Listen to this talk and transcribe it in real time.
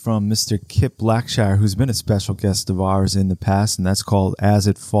from Mr. Kip Blackshire, who's been a special guest of ours in the past, and that's called As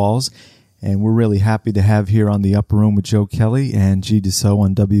It Falls. And we're really happy to have here on the Upper Room with Joe Kelly and G. Deso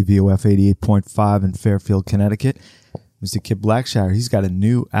on WVOF 88.5 in Fairfield, Connecticut. Mr. Kip Blackshire, he's got a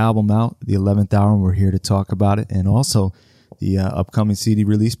new album out, The 11th Hour, and we're here to talk about it, and also the upcoming CD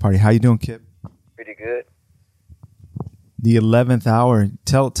release party. How you doing, Kip? Pretty good. The 11th Hour.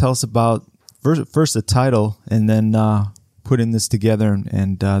 Tell us about first the title, and then putting this together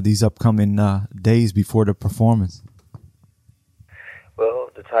and these upcoming days before the performance.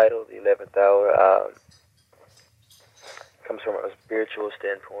 Well, the title, The 11th Hour, comes from a spiritual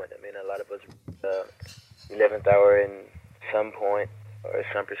standpoint. I mean, a lot of us, 11th hour in some point or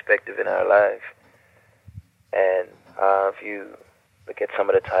some perspective in our life. And if you look at some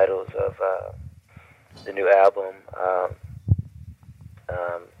of the titles of the new album,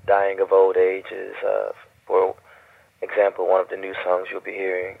 Dying of Old Age is, for example, one of the new songs you'll be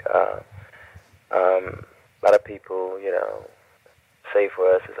hearing. A lot of people, say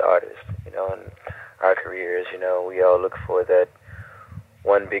for us as artists, in our careers, we all look for that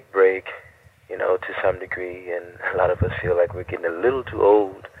one big break, to some degree, and a lot of us feel like we're getting a little too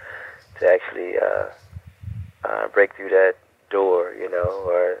old to actually break through that door,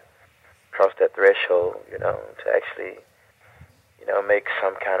 or cross that threshold, to actually, make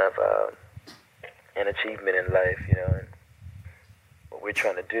some kind of an achievement in life, and what we're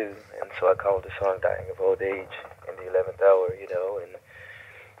trying to do. And so I called the song Dying of Old Age in the 11th Hour, and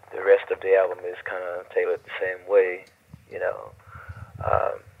the rest of the album is kind of tailored the same way,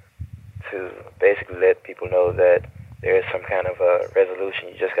 to basically let people know that there is some kind of a resolution.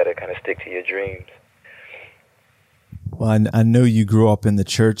 You just got to kind of stick to your dreams. Well, I know you grew up in the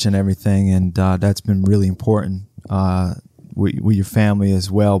church and everything, and that's been really important with your family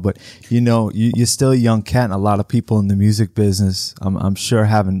as well. But, you're still a young cat, and a lot of people in the music business, I'm sure,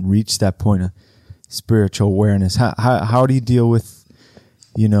 haven't reached that point of spiritual awareness. How do you deal with,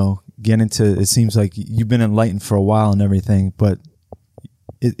 getting to, it seems like you've been enlightened for a while and everything, but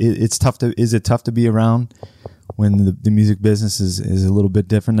it's tough to, is it tough to be around when the music business is a little bit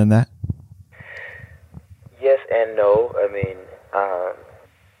different than that? Yes and no. I mean, I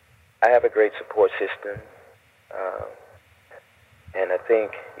have a great support system, and I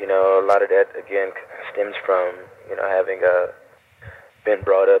think, a lot of that, again, stems from, having been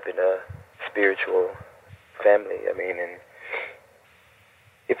brought up in a spiritual family. I mean, and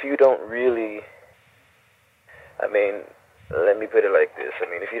if you don't really, let me put it like this.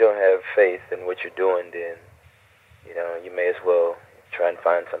 If you don't have faith in what you're doing, then, you may as well try and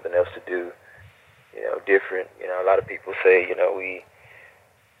find something else to do, different. A lot of people say, we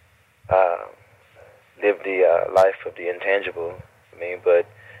live the life of the intangible. But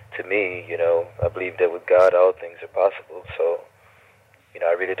to me, I believe that with God, all things are possible. So,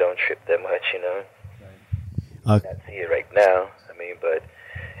 I really don't trip that much, I see it right now. But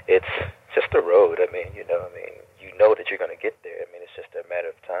it's just a road. You know that you're going to get there. It's just a matter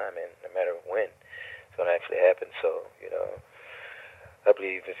of time and a matter of when it's going to actually happen. So, I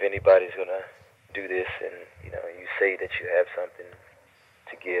believe if anybody's going to do this and, you say that you have something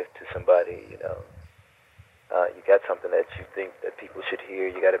to give to somebody, you got something that you think that people should hear,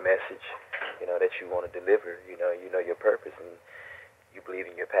 you got a message, that you want to deliver, you know your purpose and you believe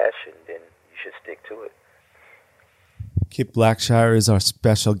in your passion, then you should stick to it. Kip Blackshire is our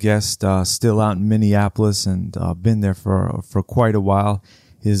special guest, still out in Minneapolis and been there for quite a while.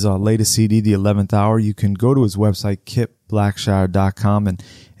 His latest CD, The 11th Hour, you can go to his website, kipblackshire.com,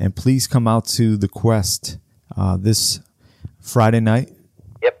 and please come out to The Quest this Friday night,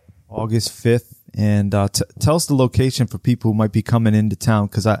 Yep, August 5th. And tell us the location for people who might be coming into town,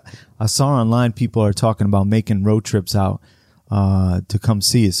 because I saw online people are talking about making road trips out to come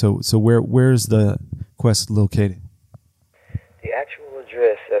see it. So where's the Quest located? The actual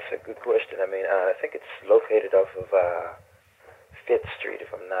address, that's a good question. I think it's located off of 5th Street,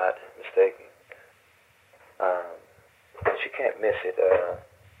 if I'm not mistaken. But you can't miss it.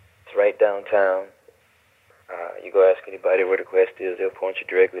 It's right downtown. You go ask anybody where the Quest is, they'll point you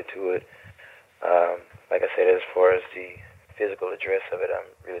directly to it. Like I said, as far as the physical address of it, I'm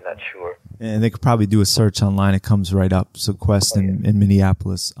really not sure. And they could probably do a search online. It comes right up. So Quest in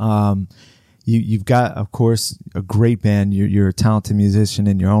Minneapolis. You've got, of course, a great band. You're a talented musician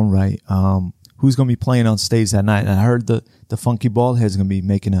in your own right. Who's going to be playing on stage that night? And I heard the Funky Baldhead's going to be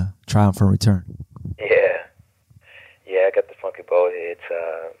making a triumphant return. Yeah, I got the Funky Baldheads.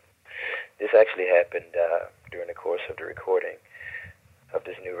 This actually happened during the course of the recording of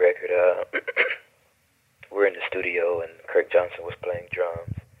this new record. We're in the studio, and Kirk Johnson was playing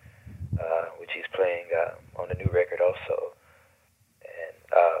drums, which he's playing on the new record also. And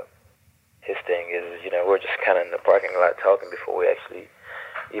his thing is, we're just kind of in the parking lot talking before we actually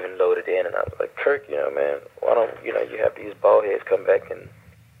even loaded in. And I was like, Kirk, man, why don't, you have these bald heads come back and,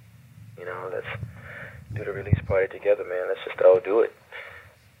 let's do the release party together, man. Let's just all do it.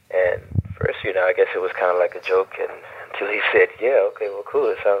 And first, I guess it was kind of like a joke until he said, yeah, okay, well, cool,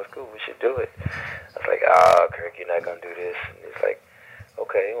 it sounds cool, we should do it. I was like, Kirk, you're not going to do this. And he's like,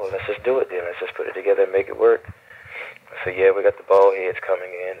 okay, well, let's just do it then. Let's just put it together and make it work. So, yeah, we got the bald heads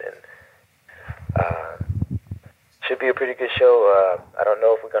coming in, and should be a pretty good show. I don't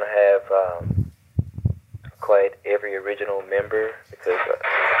know if we're going to have quite every original member because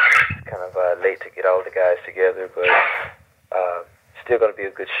it's kind of late to get all the guys together, but still going to be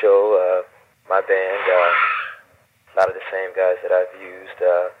a good show. My band, a lot of the same guys that I've used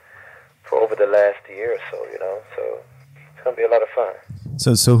for over the last year or so, so it's going to be a lot of fun.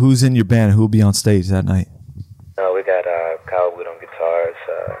 So who's in your band? Who'll be on stage that night? We got Kyle Wood on guitars,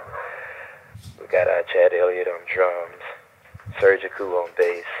 we got Chad Elliott on drums, Serge Aku on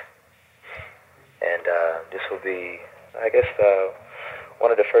bass, and this will be, I guess,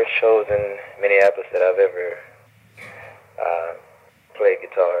 one of the first shows in Minneapolis that I've ever played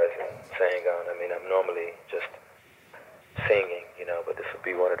guitars and sang on. I mean, I'm normally just singing, but this will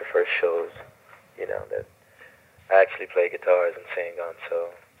be one of the first shows, that I actually play guitars and sing on.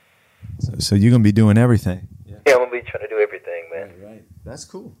 So you're gonna be doing everything. Yeah, I'm gonna be trying to do everything, man. Right. That's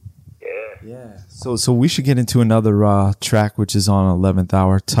cool. Yeah. So we should get into another track, which is on 11th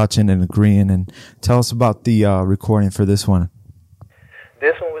Hour, Touching and Agreeing, and tell us about the recording for this one.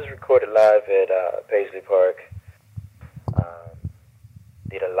 This one was recorded live at Paisley Park.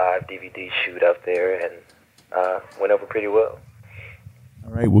 Did a live DVD shoot out there, and went over pretty well.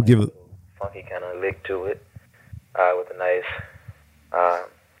 All right, we'll give it a funky kind of lick to it, with a nice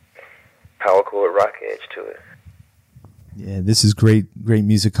power chord rock edge to it. Yeah, this is great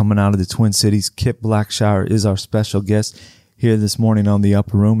music coming out of the Twin Cities. Kip Blackshire is our special guest here this morning on the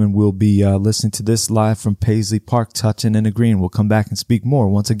Upper Room, and we'll be listening to this live from Paisley Park, Touching and Agreeing. We'll come back and speak more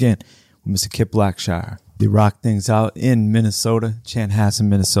once again with Mr. Kip Blackshire. They rock things out in Minnesota, Chanhassen,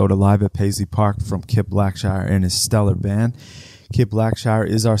 Minnesota, live at Paisley Park from Kip Blackshire and his stellar band. Kip Blackshire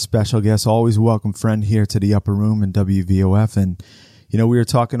is our special guest, always welcome friend here to the Upper Room and WVOF. And, we were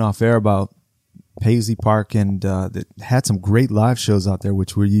talking off air about Paisley Park, and had some great live shows out there,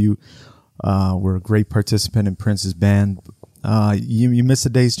 which you were a great participant in Prince's band. You missed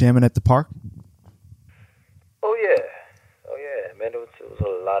the days jamming at the park? Oh yeah, man, it was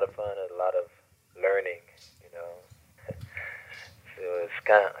a lot of fun and a lot of learning, So it's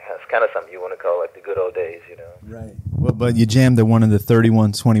kind of something you want to call like the good old days, Right. Well, but you jammed at one of the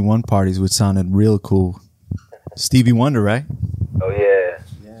 3121 parties, which sounded real cool. Stevie Wonder, right? Oh yeah,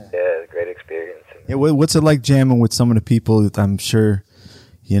 great experience. Yeah, what's it like jamming with some of the people that I'm sure,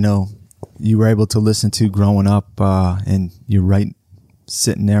 you were able to listen to growing up, and you're right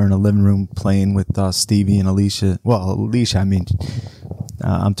sitting there in the living room playing with Stevie and Alicia. Well, Alicia, I mean,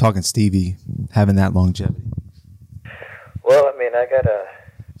 I'm talking Stevie, having that longevity. Well, I mean, I gotta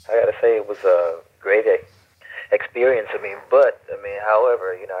say it was a great experience.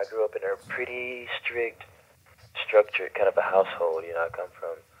 However, I grew up in a pretty strict, structured kind of a household. I come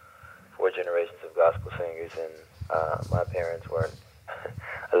from 4 generations of gospel singers, and my parents weren't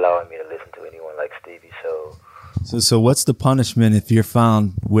allowing me to listen to anyone like Stevie. So what's the punishment if you're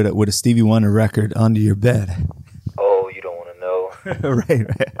found with a Stevie Wonder record under your bed? Oh, you don't want to know. Right.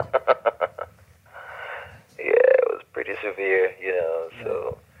 Yeah, it was pretty severe,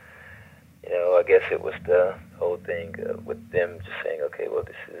 So, I guess it was the whole thing with them just saying, okay, well,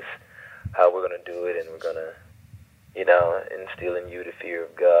 this is how we're gonna do it, and we're gonna, instill in you the fear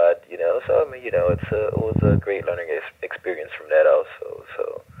of God, So, it was a great learning experience from that also.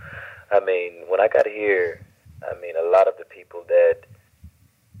 So, when I got here, a lot of the people that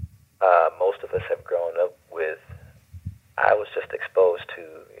most of us have grown up with, I was just exposed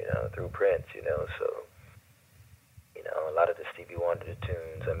to, through Prince, So, a lot of the Stevie Wonder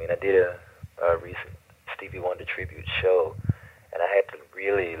tunes. I did a recent Stevie Wonder tribute show, and I had to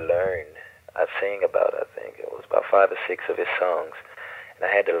really learn. I think it was about 5 or 6 of his songs, and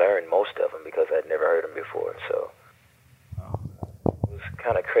I had to learn most of them because I'd never heard them before. So it was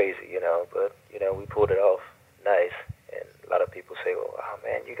kind of crazy, but we pulled it off nice. And a lot of people say, "Well, oh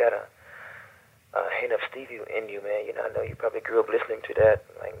man, you got a hint of Stevie in you, man. I know you probably grew up listening to that."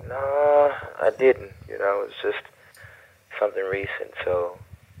 I'm like, no, I didn't. It was just something recent. So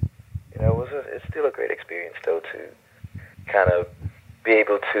it's still a great experience though to kind of be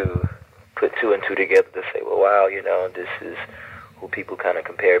able to put 2 and 2 together to say, well, wow, this is who people kind of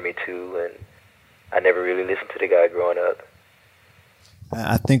compare me to, and I never really listened to the guy growing up.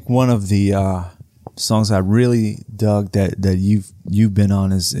 I think one of the songs I really dug that you've been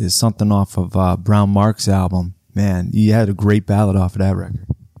on is something off of Brown Mark's album. Man, you had a great ballad off of that record.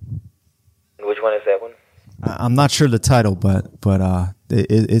 Which one is that one? I'm not sure the title, but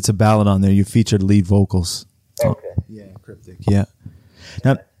it's a ballad on there. You featured lead vocals. Okay. Yeah, Cryptic. Yeah.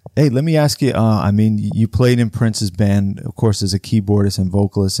 Now, hey, let me ask you. I mean, you played in Prince's band, of course, as a keyboardist and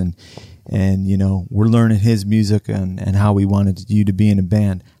vocalist, and you know we're learning his music and how we wanted you to be in a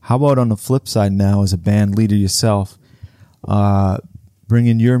band. How about on the flip side now, as a band leader yourself,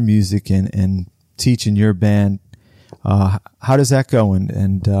 bringing your music and teaching your band? How does that go?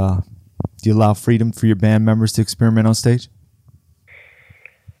 And do you allow freedom for your band members to experiment on stage?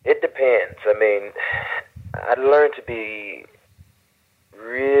 It depends. I mean, I learned to be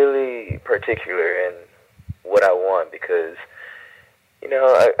really particular in what I want because, you know,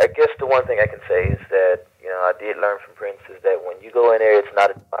 I guess the one thing I can say is that, you know, I did learn from Prince is that when you go in there, it's not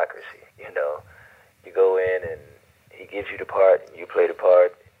a democracy. You know, you go in and he gives you the part and you play the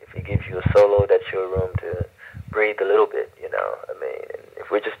part. If he gives you a solo, that's your room to breathe a little bit, you know. I mean, if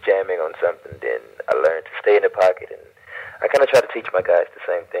we're just jamming on something, then I learned to stay in the pocket. And I kind of try to teach my guys the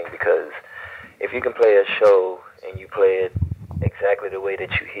same thing because if you can play a show and you play it exactly the way that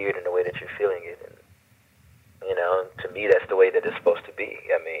you hear it and the way that you're feeling it, and, you know, to me, that's the way that it's supposed to be.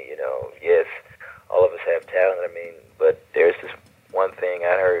 I mean, you know, yes, all of us have talent, I mean, but there's this one thing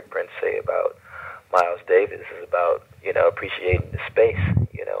I heard Prince say about Miles Davis is about, you know, appreciating the space,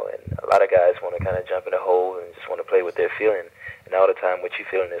 you know, and a lot of guys want to kind of jump in a hole and just want to play what they're feeling, and all the time what you're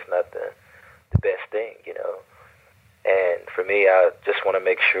feeling is not the best thing, you know. And for me, I just want to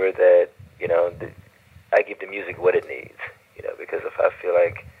make sure that, you know, I give the music what it needs, you know, because if I feel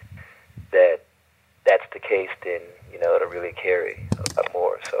like that's the case, then, you know, it'll really carry a lot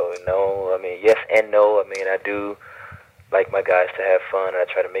more. So, no, I mean, yes and no. I mean, I do like my guys to have fun. I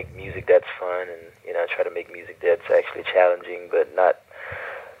try to make music that's fun, and, you know, I try to make music that's actually challenging, but not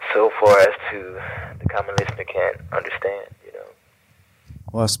so far as to the common listener can't understand, you know.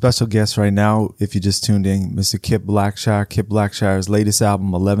 Well, a special guest right now, if you just tuned in, Mr. Kip Blackshire. Kip Blackshire's latest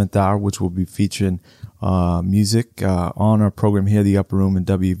album, 11th Hour, which will be featuring music on our program here, The Upper Room in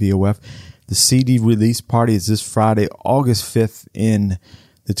WVOF. The CD release party is this Friday, August 5th in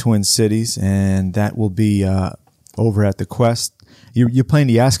the Twin Cities, and that will be over at the Quest. You're playing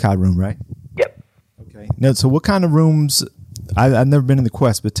the Ascot room, right? Yep. Okay. Now, so what kind of rooms? I've never been in the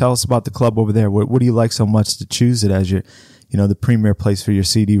Quest, but tell us about the club over there. What do you like so much to choose it as your, you know, the premier place for your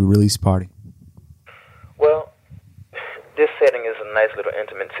CD release party? Well, this setting is a nice little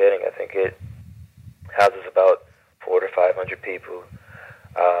intimate setting. I think it houses about 400 to 500 people.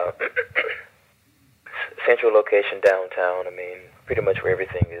 Central location downtown. I mean, pretty much where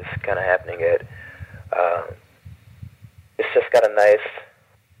everything is kind of happening at. It's just got a nice,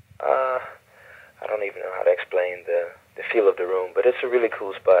 I don't even know how to explain the feel of the room, but it's a really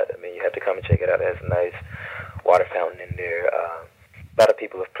cool spot. I mean, you have to come and check it out. It has a nice water fountain in there. A lot of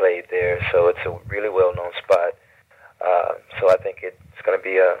people have played there, so it's a really well-known spot. So I think it's going to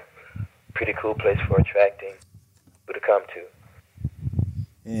be a pretty cool place for attracting people to come to.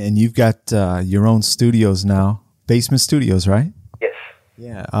 And you've got your own studios now, Basement Studios, right? Yes.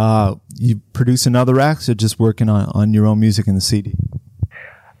 Yeah. You producing other acts or just working on your own music in the CD?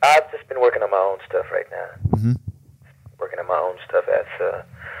 I've just been working on my own stuff right now. Mm-hmm. Working on my own stuff as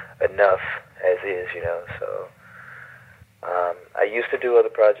enough as is, you know. So I used to do other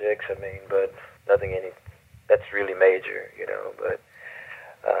projects, I mean, but nothing that's really major, you know. But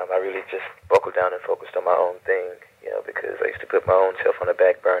I really just buckled down and focused on my own thing, you know, because I used to put my own self on the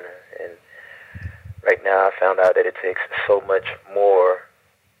back burner. And right now I found out that it takes so much more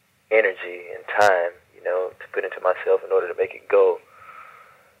energy and time, you know, to put into myself in order to make it go.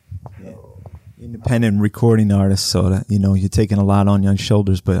 Yeah. Independent recording artist, so that, you know, you're taking a lot on your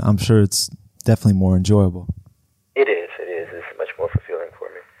shoulders, but I'm sure it's definitely more enjoyable. It is. It's much more fulfilling for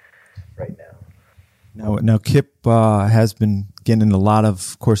me right now. Now Kip has been getting a lot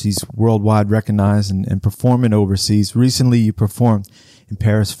of course, he's worldwide recognized and performing overseas. Recently, you performed in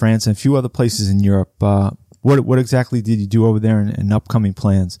Paris, France, and a few other places in Europe. What exactly did you do over there and upcoming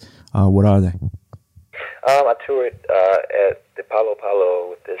plans? What are they? I toured at the Palo Palo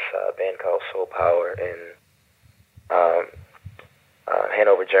with this band called Soul Power in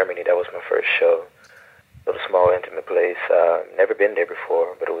Hanover, Germany. That was my first show. A little small, intimate place. Never been there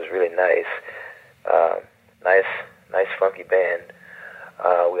before, but it was really nice. Nice, funky band.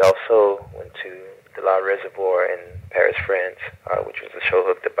 We also went to the La Reservoir in Paris, France, which was a show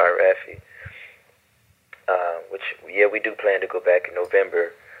hooked up by Raffi. We do plan to go back in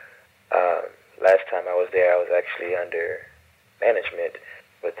November. Last time I was there, I was actually under management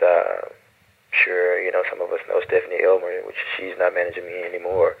with, sure, some of us know Stephanie Elmer, which she's not managing me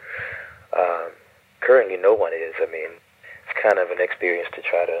anymore. Currently, no one is. I mean, it's kind of an experience to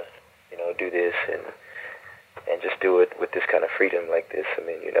try to, do this and just do it with this kind of freedom like this. I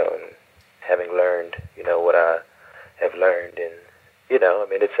mean, and having learned, what I have learned, and, I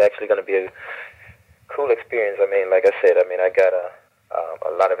mean, it's actually going to be a cool experience. I mean, like I said, I mean, I got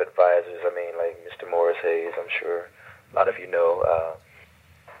a lot of advisors. I mean, like Mr. Morris Hayes, I'm sure a lot of you know.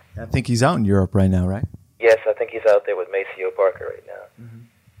 I think he's out in Europe right now, right? Yes, I think he's out there with Maceo Parker right now. Mm-hmm.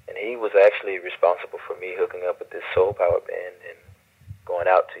 And he was actually responsible for me hooking up with this soul power band and going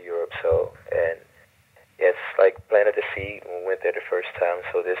out to Europe. So, and it's like planted a seed when we went there the first time.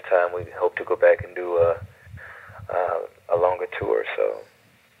 So this time we hope to go back and do a longer tour. So,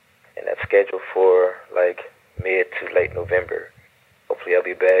 and that's scheduled for like mid to late November. Hopefully I'll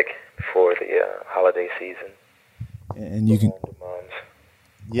be back before the holiday season. And you can...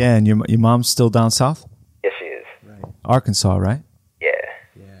 Yeah, and your mom's still down south? Yes, she is. Right. Arkansas, right? Yeah.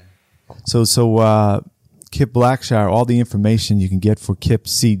 So Kip Blackshire, all the information you can get for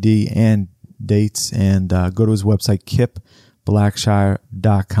Kip's CD and dates, and go to his website,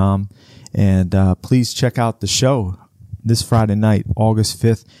 kipblackshire.com. And please check out the show this Friday night, August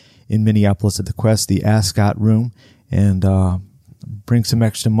 5th, in Minneapolis at the Quest, the Ascot Room, and bring some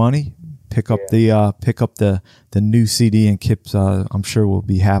extra money. Pick up the new CD, and Kip's I'm sure will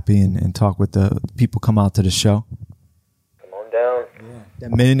be happy and talk with the people come out to the show. Come on down. Yeah.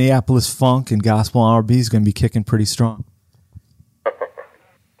 That Minneapolis funk and gospel R&B is going to be kicking pretty strong.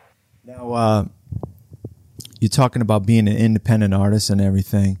 Now, you're talking about being an independent artist and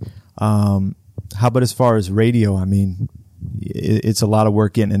everything. How about as far as radio? I mean, it's a lot of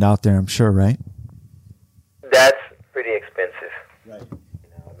work getting it out there, I'm sure, right? That's pretty expensive. Right.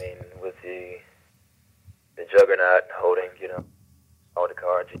 I mean, with the juggernaut holding, all the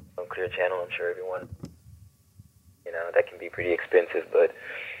cards on Clear Channel, I'm sure everyone, that can be pretty expensive. But,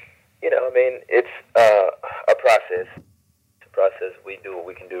 I mean, it's a process. It's a process. We do what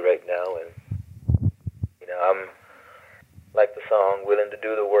we can do right now. And, I'm, like the song, willing to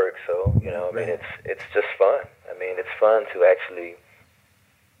do the work. So, I mean, it's just fun. I mean, it's fun to actually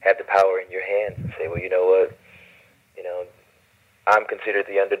have the power in your hands and say, well, you know what, I'm considered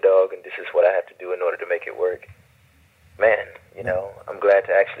the underdog, and this is what I have to do in order to make it work. Man, I'm glad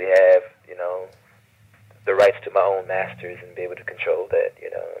to actually have, the rights to my own masters and be able to control that,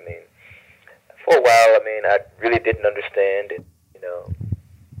 I mean, for a while, I mean, I really didn't understand it,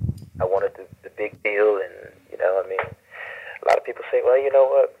 I wanted the big deal, and, I mean, a lot of people say, well, you know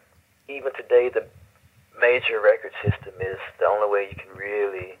what, even today, the major record system is the only way you can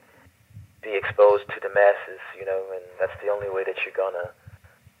really be exposed to the masses, and that's the only way that you're gonna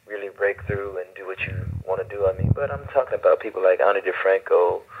really break through and do what you want to do. I mean, but I'm talking about people like Ani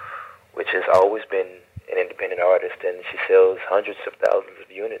DeFranco, which has always been an independent artist, and she sells hundreds of thousands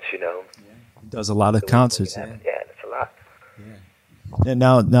of units, Yeah. Does a lot of concerts. Yeah, that's a lot. Yeah. And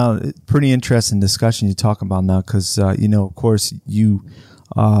now, pretty interesting discussion you're talking about now, because, of course, you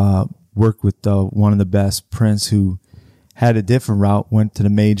work with one of the best, Prince, who had a different route, went to the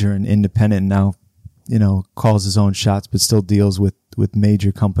major and independent, and now, calls his own shots, but still deals with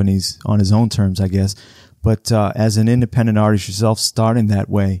major companies on his own terms, I guess. But as an independent artist yourself, starting that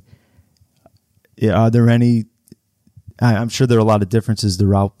way, are there any? I'm sure there are a lot of differences the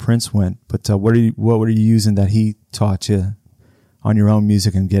route Prince went, but what were you using that he taught you on your own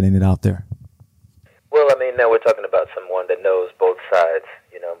music and getting it out there? Well, I mean, now we're talking about someone that knows both sides,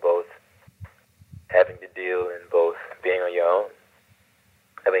 both having to deal and both being on your own.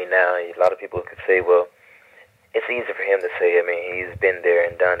 I mean, now a lot of people could say, well, it's easy for him to say, I mean, he's been there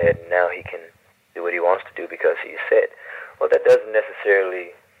and done it, and now he can do what he wants to do because he's set. Well, that doesn't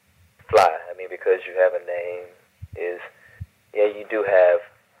necessarily fly. I mean, because you have a name you do have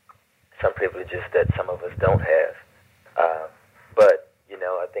some privileges that some of us don't have. But,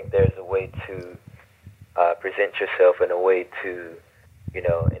 I think there's a way to present yourself in a way to, in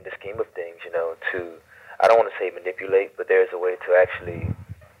the scheme of things, to, I don't want to say manipulate, but there's a way to actually,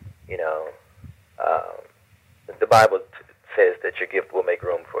 the Bible says that your gift will make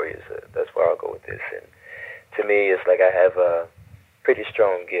room for you, so that's where I'll go with this. And to me, it's like I have a pretty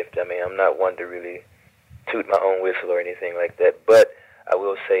strong gift. I mean, I'm not one to really toot my own whistle or anything like that, but I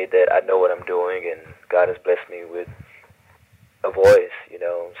will say that I know what I'm doing, and God has blessed me with a voice,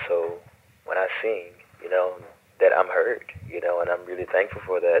 so when I sing, that I'm heard, and I'm really thankful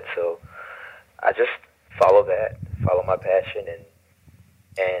for that. So I just follow my passion,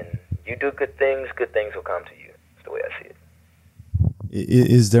 and you do good things will come to you. That's the way I see it.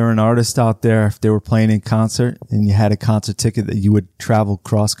 Is there an artist out there, if they were playing in concert and you had a concert ticket, that you would travel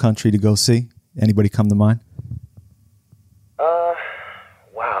cross country to go see? Anybody come to mind?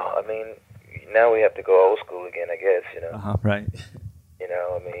 Wow. I mean, now we have to go old school again, I guess, you know. Right. You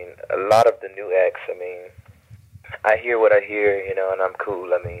know, I mean, a lot of the new acts, I mean, I hear what I hear, you know, and I'm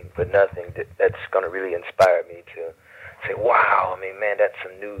cool, I mean, but nothing that's going to really inspire me to say, wow, I mean, man, that's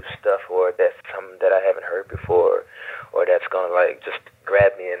some new stuff, or that's something that I haven't heard before, or that's going to, like, just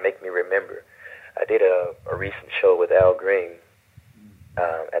grab me and make me remember. I did a recent show with Al Green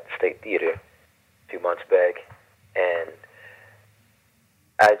at the State Theater a few months back, and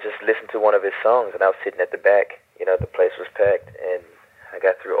I just listened to one of his songs, and I was sitting at the back. You know, the place was packed, and I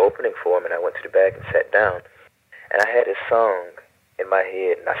got through opening for him, and I went to the back and sat down. And I had his song in my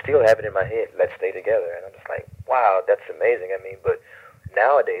head, and I still have it in my head, Let's Stay Together. And I'm just like, wow, that's amazing. I mean, but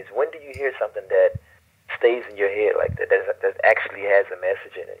nowadays, when do you hear something that stays in your head like that, that actually has a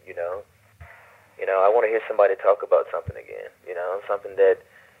message in it, you know? You know, I want to hear somebody talk about something again, you know, something that,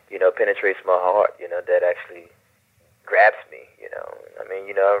 you know, penetrates my heart, you know, that actually grabs me, you know. I mean,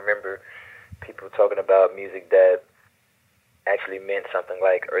 you know, I remember people talking about music that actually meant something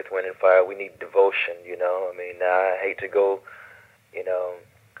like Earth, Wind, and Fire. We need devotion, you know. I mean, I hate to go, you know,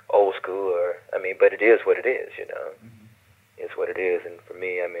 old school, or, I mean, but it is what it is, you know. It's what it is, and for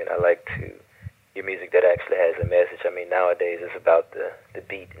me, I mean, I like to hear music that actually has a message. I mean, nowadays it's about the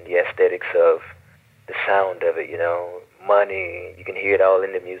beat and the aesthetics of the sound of it, you know. Money, you can hear it all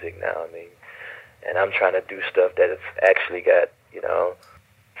in the music now, I mean. And I'm trying to do stuff that it's actually got, you know,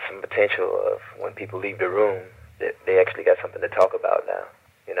 some potential of when people leave the room, that they actually got something to talk about now.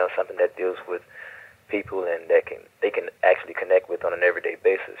 You know, something that deals with people and that they can actually connect with on an everyday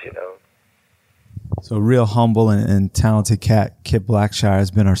basis, you know. So real humble and talented cat, Kip Blackshire,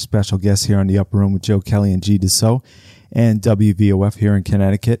 has been our special guest here on The Upper Room with Joe Kelly and G. Deso and WVOF here in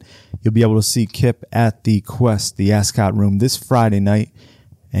Connecticut. You'll be able to see Kip at the Quest, the Ascot Room, this Friday night,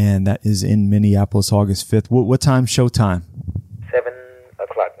 and that is in Minneapolis, August 5th. What time, showtime? 7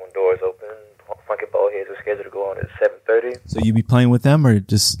 o'clock when doors open. Funky Ball Heads are scheduled to go on at 7:30. So you be playing with them, or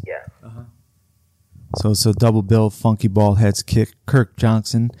just... Yeah. So double bill, Funky Ball Heads, Kirk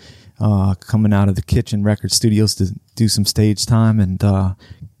Johnson, coming out of the Kitchen Record Studios to do some stage time. And, of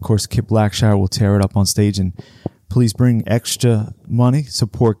course, Kip Blackshire will tear it up on stage. And please bring extra money.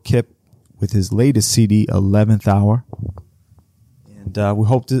 Support Kip with his latest CD, 11th Hour. And we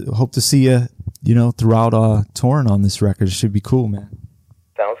hope to see you, you know, throughout touring on this record. It should be cool, man.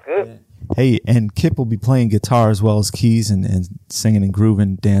 Sounds good. Yeah. Hey, and Kip will be playing guitar as well as keys and singing and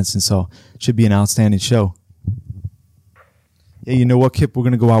grooving, dancing. So it should be an outstanding show. Yeah, you know what, Kip? We're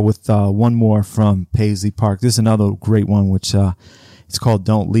going to go out with one more from Paisley Park. This is another great one, which it's called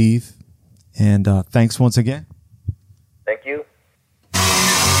Don't Leave. And thanks once again.